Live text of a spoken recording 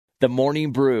The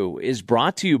Morning Brew is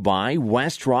brought to you by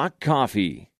West Rock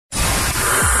Coffee.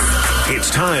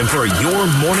 It's time for your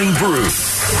Morning Brew.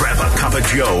 Grab a cup of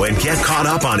Joe and get caught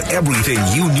up on everything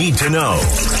you need to know.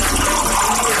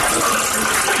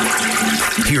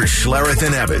 Here's Schlereth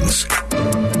and Evans.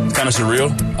 Kind of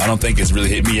surreal. I don't think it's really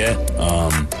hit me yet.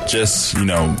 Just,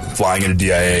 flying into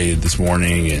DIA this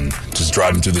morning and just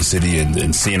driving through the city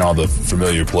and seeing all the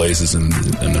familiar places and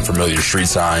the familiar street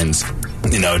signs.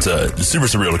 It's super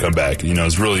surreal to come back.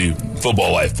 It's really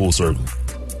football life full circle.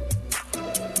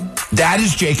 That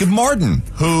is Jacob Martin,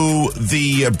 who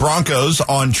the Broncos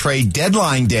on trade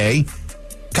deadline day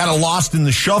kind of lost in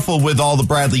the shuffle with all the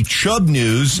Bradley Chubb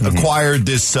news, acquired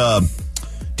this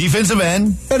defensive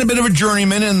end, had a bit of a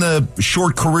journeyman in the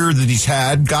short career that he's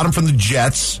had, got him from the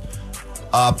Jets,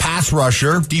 pass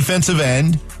rusher, defensive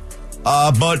end,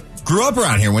 but grew up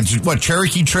around here, went to,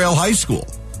 Cherokee Trail High School.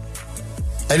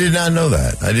 I did not know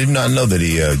that. I did not know that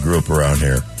he grew up around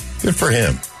here. Good for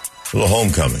him. A little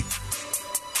homecoming.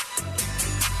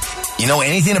 You know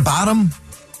anything about him?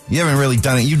 You haven't really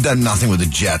done it. You've done nothing with the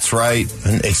Jets, right?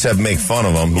 Except make fun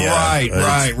of them.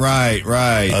 Yeah,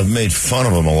 Right. I've made fun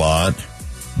of him a lot.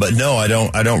 But no, I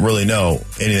don't really know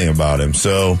anything about him.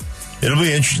 So it'll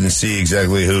be interesting to see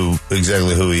exactly who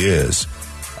he is.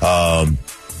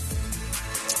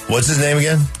 What's his name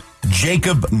again?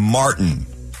 Jacob Martin.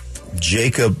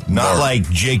 Not like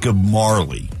Jacob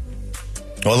Marley.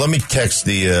 Well, let me text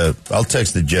I'll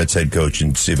text the Jets head coach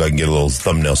and see if I can get a little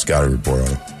thumbnail scouting report on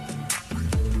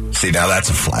him. See, now that's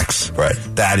a flex. Right.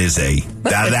 That's I did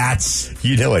that. That's,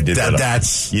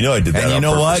 I did that. And you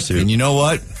know what? Too. And you know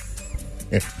what?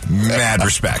 Mad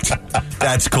respect.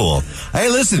 That's cool. Hey,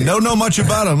 listen, don't know much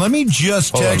about him. Let me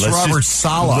just text Robert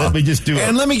Saleh. Let me just do it.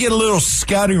 And let me get a little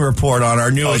scouting report on our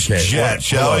newest Jet,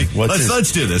 shall we?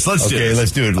 Let's do this. Let's do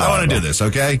it. I want to do this,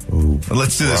 okay? Ooh.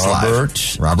 Let's do this live.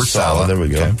 Robert Saleh. There we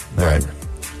go. Okay. All right.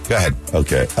 Go ahead.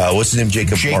 Okay. What's his name?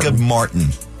 Jacob Martin.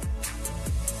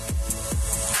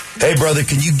 Hey, brother,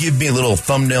 can you give me a little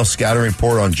thumbnail scouting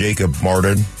report on Jacob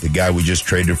Martin, the guy we just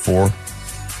traded for?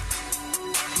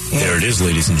 There it is,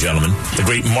 ladies and gentlemen. The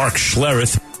great Mark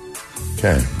Schlereth.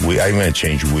 Okay. I'm going to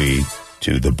change we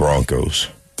to the Broncos.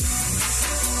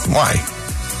 Why?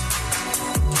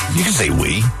 You can say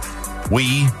we.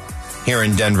 We here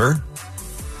in Denver.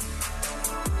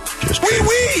 Just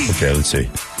we. Okay, let's see.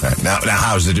 Right, now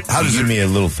how does it give me a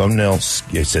little thumbnail?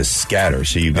 It says scatter.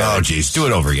 So you got. Oh, geez. Do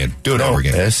it over again. Over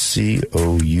again.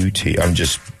 SCOUT. I'm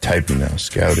just typing now.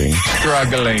 Scouting.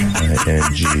 Struggling.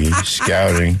 ING.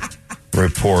 Scouting.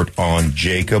 Report on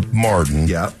Jacob Martin.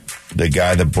 Yep. The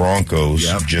guy the Broncos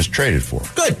just traded for.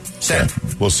 Good. Send.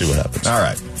 Yeah, we'll see what happens. All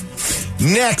right.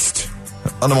 Next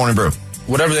on the Morning Brew.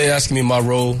 Whatever they asking me my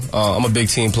role, I'm a big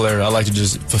team player. I like to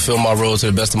just fulfill my role to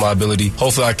the best of my ability.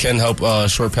 Hopefully I can help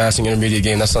short passing, intermediate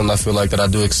game. That's something I feel like that I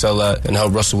do excel at, and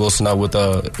help Russell Wilson out with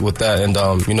that. And,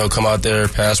 come out there,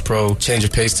 pass pro, change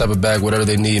of pace type of bag, whatever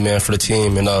they need, man, for the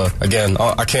team. And, again,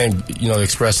 I can't,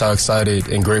 express how excited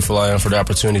and grateful I am for the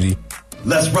opportunity.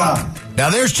 Let's rock.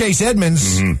 Now there's Chase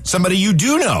Edmonds, somebody you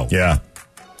do know. Yeah.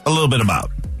 A little bit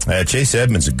about. Chase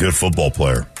Edmonds is a good football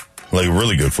player. Like a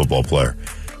really good football player.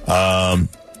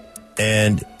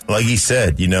 And like he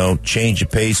said, change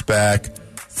of pace back,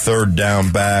 third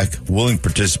down back, willing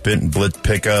participant in blitz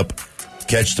pickup,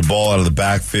 catch the ball out of the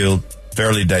backfield,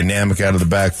 fairly dynamic out of the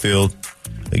backfield.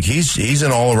 Like he's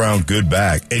an all-around good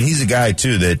back. And he's a guy,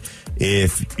 too, that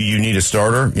if you need a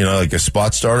starter, like a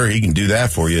spot starter, he can do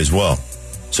that for you as well.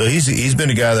 So he's been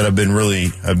a guy that I've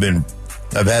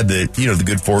had the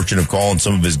good fortune of calling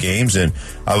some of his games, and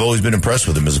I've always been impressed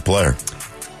with him as a player.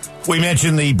 We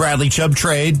mentioned the Bradley Chubb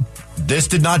trade. This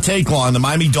did not take long. The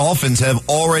Miami Dolphins have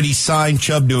already signed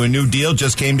Chubb to a new deal.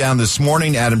 Just came down this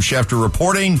morning. Adam Schefter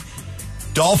reporting.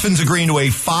 Dolphins agreeing to a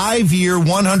 5-year,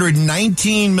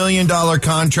 $119 million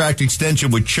contract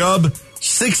extension with Chubb.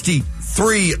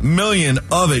 $63 million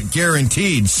of it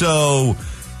guaranteed. So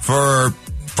for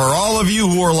all of you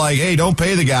who are like, hey, don't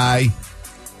pay the guy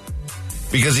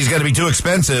because he's going to be too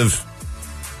expensive.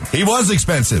 He was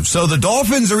expensive. So the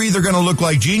Dolphins are either going to look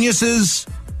like geniuses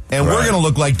and we're going to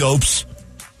look like dopes,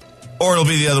 or it'll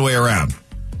be the other way around.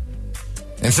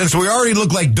 And since we already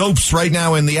look like dopes right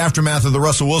now in the aftermath of the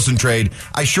Russell Wilson trade,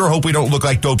 I sure hope we don't look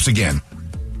like dopes again.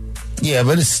 Yeah,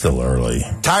 but it's still early.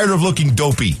 Tired of looking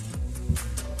dopey.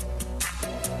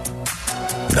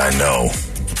 I know.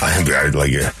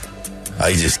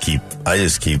 I just keep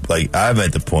I'm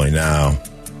at the point now.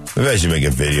 Maybe I should make a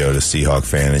video to Seahawk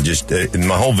fan and just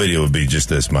my whole video would be just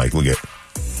this, Mike. Look at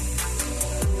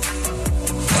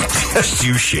just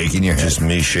you shaking your head. Just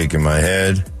me shaking my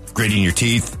head, gritting your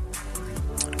teeth.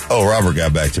 Oh, Robert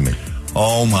got back to me.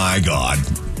 Oh, my God.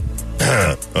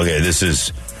 Okay, this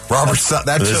is... Robert Saleh.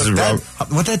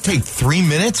 Would that take 3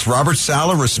 minutes? Robert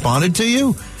Saleh responded to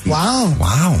you? Wow.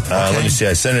 Okay. Let me see.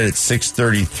 I sent it at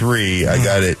 6:33. I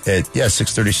got it at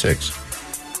 6:36.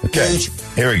 Okay,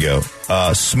 here we go.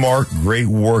 Smart, great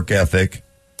work ethic.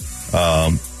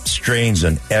 Strains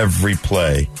on every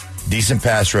play. Decent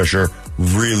pass rusher.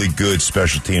 Really good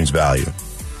special teams value.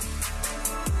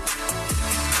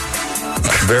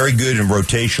 Very good in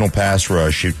rotational pass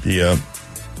rush.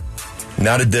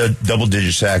 Not a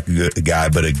double-digit sack guy,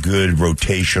 but a good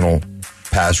rotational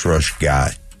pass rush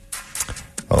guy.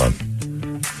 Hold on.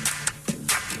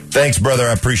 Thanks, brother.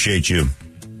 I appreciate you.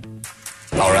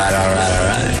 All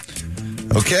right.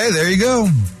 Okay, there you go.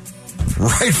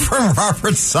 Right from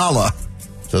Robert Saleh.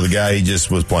 So the guy he just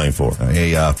was playing for.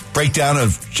 A breakdown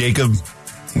of Jacob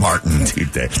Martin. Dude,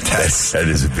 that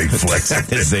is a big flex.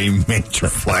 That is a major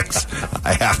flex,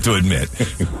 I have to admit.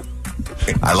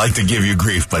 I like to give you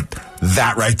grief, but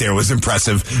that right there was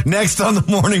impressive. Next on the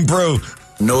Morning Brew.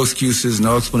 No excuses,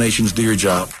 no explanations, do your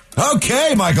job.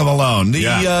 Okay, Michael Malone.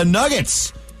 The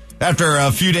Nuggets, after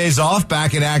a few days off,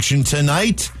 back in action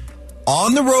tonight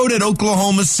on the road at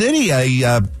Oklahoma City.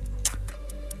 A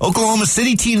Oklahoma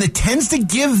City team that tends to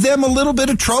give them a little bit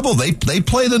of trouble. They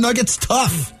play the Nuggets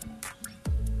tough.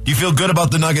 Do you feel good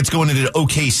about the Nuggets going into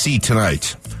OKC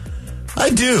tonight? I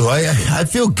do. I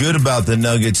feel good about the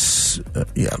Nuggets.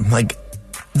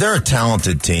 They're a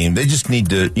talented team. They just need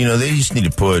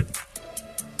to, put.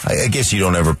 I guess you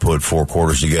don't ever put 4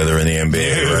 quarters together in the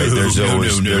NBA, right?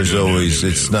 There's always.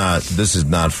 It's not. This is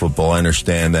not football. I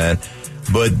understand that,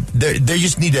 but they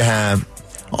just need to have.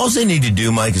 All they need to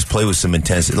do, Mike, is play with some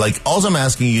intensity. All I'm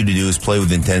asking you to do is play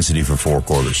with intensity for 4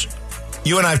 quarters.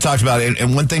 You and I have talked about it,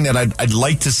 and one thing that I'd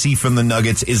like to see from the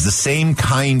Nuggets is the same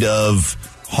kind of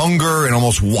hunger and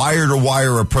almost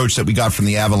wire-to-wire approach that we got from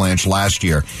the Avalanche last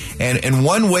year. And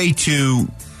one way to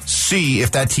see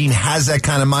if that team has that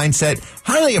kind of mindset,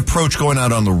 how do they approach going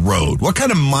out on the road? What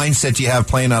kind of mindset do you have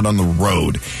playing out on the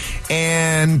road?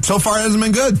 And so far it hasn't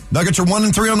been good. Nuggets are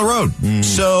 1-3 on the road.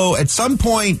 So at some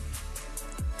point,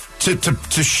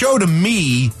 to show to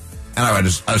me, and I would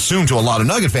assume to a lot of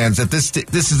Nugget fans, that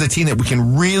this is a team that we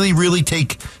can really, really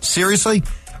take seriously,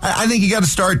 I think you got to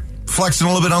start flexing a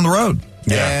little bit on the road.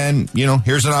 Yeah. And,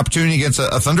 here's an opportunity against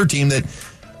a Thunder team that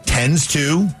tends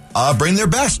to bring their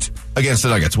best against the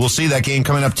Nuggets. We'll see that game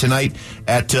coming up tonight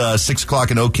at 6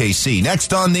 o'clock in OKC.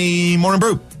 Next on the Morning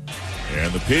Brew.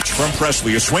 And the pitch from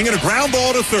Presley. A swing and a ground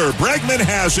ball to third. Bregman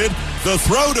has it. The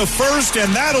throw to first,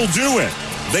 and that'll do it.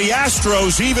 The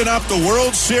Astros even up the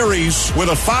World Series with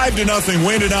a 5-0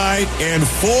 win tonight, and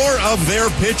 4 of their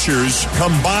pitchers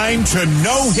combined to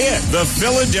no-hit the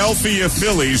Philadelphia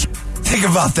Phillies. Think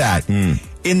about that.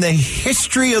 In the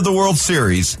history of the World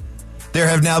Series, there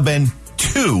have now been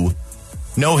 2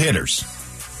 no-hitters.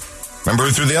 Remember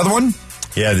who threw the other one?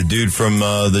 Yeah, the dude from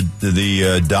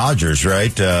the Dodgers,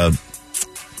 right?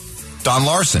 Don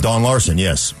Larson. Don Larson,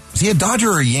 yes. Was he a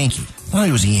Dodger or a Yankee? I thought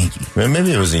he was a Yankee.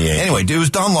 Maybe it was a Yankee. Anyway, it was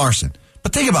Don Larson.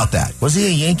 But think about that. Was he a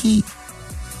Yankee?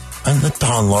 I'm not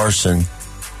Don Larson.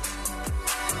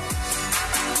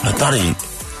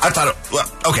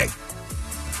 Okay.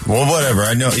 Well, whatever.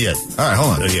 I know. Yeah. All right,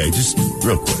 hold on. Yeah, just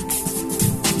real quick.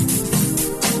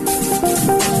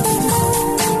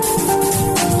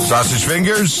 Sausage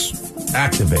fingers.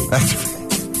 Activate.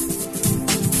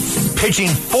 Pitching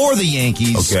for the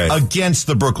Yankees against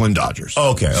the Brooklyn Dodgers.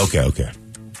 Okay.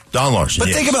 Don Larson.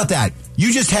 But think about that.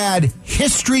 You just had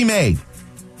history made.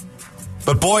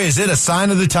 But boy, is it a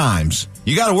sign of the times.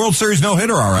 You got a World Series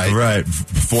no-hitter, all right. Right.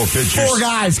 4 pitchers. 4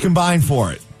 guys combined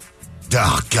for it.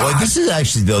 Oh, God. Well, this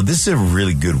is a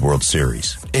really good World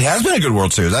Series. It has been a good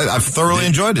World Series. I've thoroughly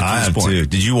enjoyed it at this point. Too.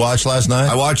 Did you watch last night?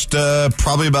 I watched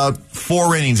probably about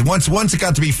 4 innings. Once it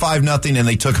got to be 5-0 and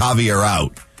they took Javier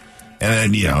out.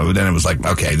 And then, then it was like,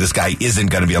 okay, this guy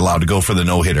isn't going to be allowed to go for the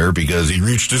no-hitter because he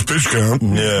reached his pitch count.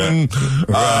 Yeah.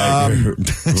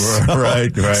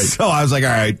 Right. So I was like, all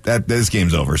right, this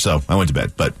game's over. So I went to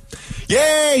bed. But,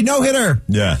 yay, no-hitter.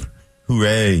 Yeah.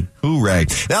 Hooray.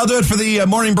 That'll do it for the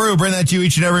Morning Brew. Bring that to you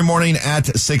each and every morning at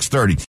 6:30.